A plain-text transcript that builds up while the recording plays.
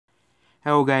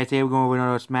Hello guys, today we're going over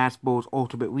another Smash Bros.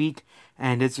 Ultimate Week,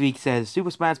 and this week says Super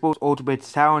Smash Bros. Ultimate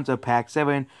Talents of Pack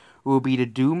 7 will be the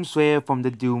Doom Slayer from the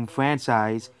Doom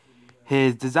franchise.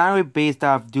 His design will be based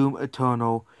off Doom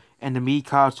Eternal, and the Mii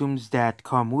costumes that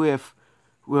come with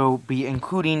will be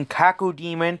including Cackle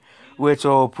Demon, which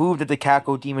will prove that the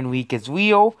Cackle Demon Week is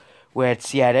real,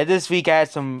 which, yeah, this week has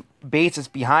some basis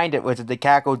behind it, which is the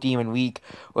Cackle Demon Week,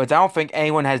 which I don't think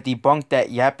anyone has debunked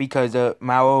that yet because the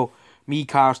Maro Mii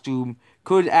costume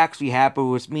could actually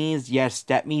happen, which means, yes,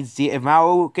 that means if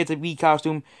Maro gets a Mii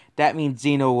costume, that means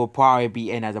Xeno will probably be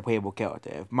in as a playable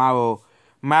character. If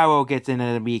Maro gets in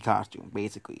a Mii costume,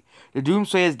 basically. The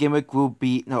Doomslayer's gimmick will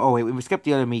be... No, oh wait, we skipped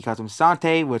the other Mii costume.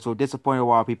 Sante, which will disappoint a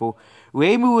lot of people.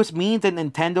 Reimu, which means that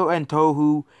Nintendo and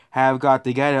Toho have got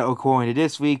together according to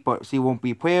this week, but she won't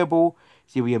be playable.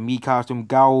 She will be a Mii costume,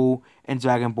 Gaul, and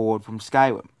Dragon Ball from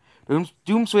Skyrim. The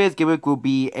Doomslayer's gimmick will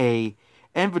be a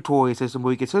inventory system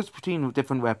where you can switch between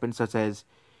different weapons, such as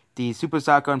the Super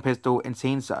Shotgun Pistol and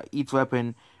Chainsaw. Each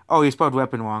weapon... Oh, you spelled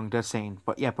weapon wrong, that's sane.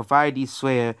 But yeah, provide the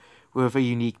Slayer with a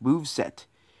unique moveset.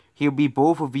 He'll be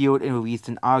both revealed and released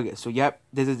in August. So yep,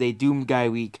 this is a Doomguy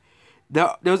week.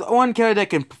 There's one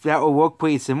character that will work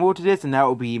pretty similar to this, and that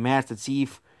will be Master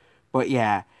Chief. But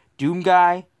yeah,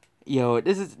 Doomguy,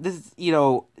 this is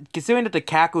considering that the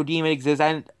Cackle Demon exists,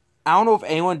 I don't know if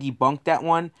anyone debunked that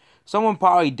one. Someone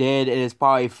probably did, and it's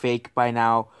probably fake by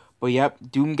now. But yep,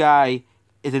 Doomguy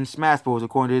is in Smash Bros.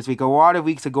 According to this week. A lot of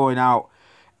weeks are going out.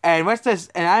 And what's this?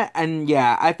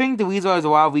 I think the reason there's a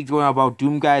lot of weeks going on about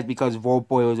Doomguy is because Volt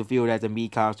Boy was revealed as a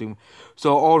Mii costume.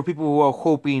 So all the people who are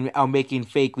hoping are making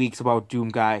fake weeks about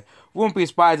Doomguy won't be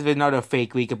surprised if there's another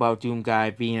fake week about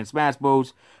Doomguy being in Smash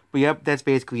Bros. But yep, that's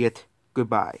basically it.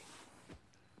 Goodbye.